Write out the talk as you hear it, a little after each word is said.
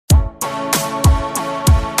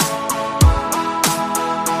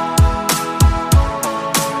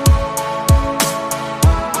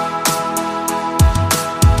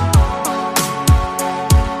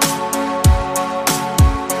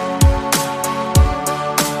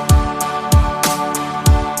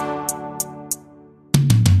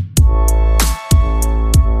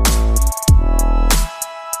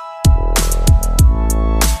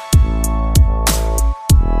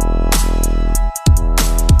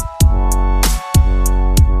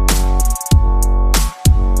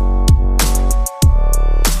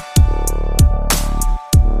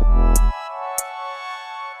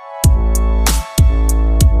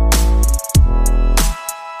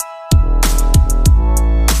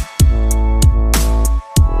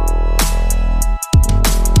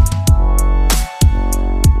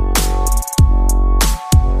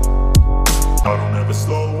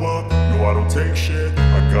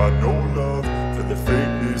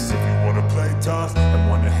play tough and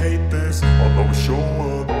wanna hate this, I'll always show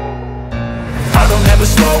up. I don't ever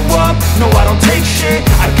slow up, no I don't take shit.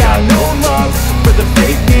 I got no love for the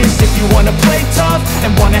fakeness. If you wanna play tough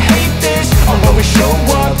and wanna hate this, I'll always show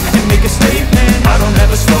up and make a statement. I don't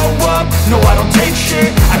ever slow up, no I don't take shit.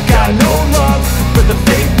 I got no love for the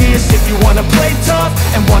fakeness. If you wanna play tough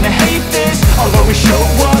and wanna hate this, I'll always show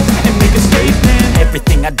up and make a statement.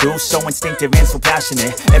 Everything I do so instinctive and so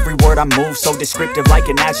passionate. Every word I move so descriptive like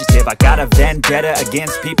an adjective. I got a vendetta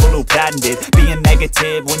against people who patented being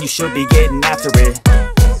negative when you should be getting after it.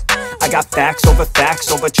 I got facts over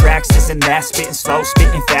tracks, this and that. Spitting slow,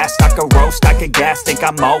 spitting fast. I could roast, I could gas. Think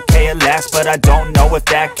I'm okay at last, but I don't know if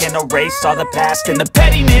that can erase all the past. And the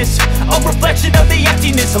pettiness, a reflection of the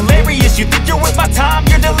emptiness. Hilarious, you think you're worth my time,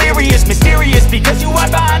 you're delirious. Mysterious, because you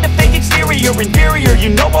hide behind a fake exterior. Inferior, you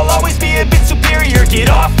know I'll always be a bit superior. Get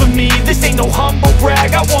off of me, this ain't no humble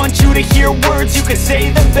brag. I want you to hear words, you can say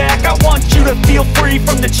them back. I want you to feel free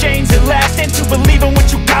from the chains at last, and to believe in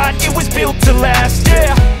what you got, it was built to last,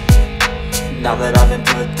 yeah. Now that I've been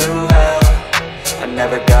put through hell, I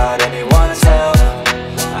never got anyone's help.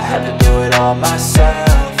 I had to do it all myself.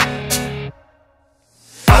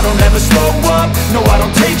 I don't ever slow up, no I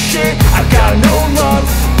don't take shit. I got no love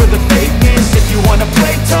for the fakeness. If you wanna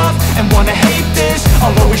play tough and wanna hate this,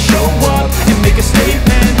 I'll always show up and make a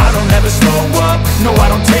statement. I don't ever slow up, no I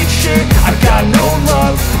don't take shit. I got no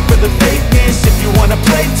love for the fakeness. If you wanna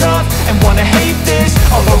play tough and wanna hate this,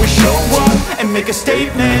 I'll always show up and make a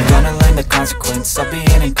statement. Gonna learn the consequence of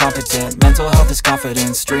being incompetent. Mental health is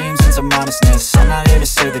confidence, dreams and some honestness. I'm not here to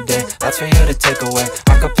save the day, that's for you to take away.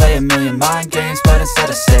 I could play a million mind games, but instead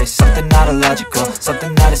I say something not illogical,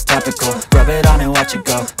 something that is topical. Rub it on and watch it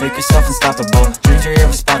go, make yourself unstoppable. Dreams are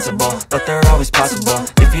irresponsible, but they're always possible.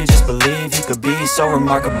 If you just believe, you could be so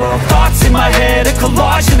remarkable. Thoughts in my head, a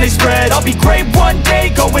collage and they spread. I'll be great one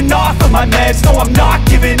day, going off of my meds. No, I'm not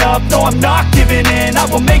giving up, no, I'm not giving in. I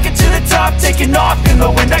will make it to the top, taking off in the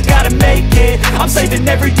wind. I gotta make it, I'm saving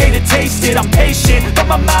every day to taste it. I'm patient, but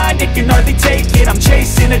my mind, it can hardly take it. I'm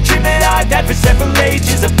chasing a dream that I've had for several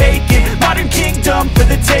ages. A vacant, modern kingdom for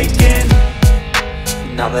the taking.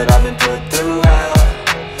 Now that I've been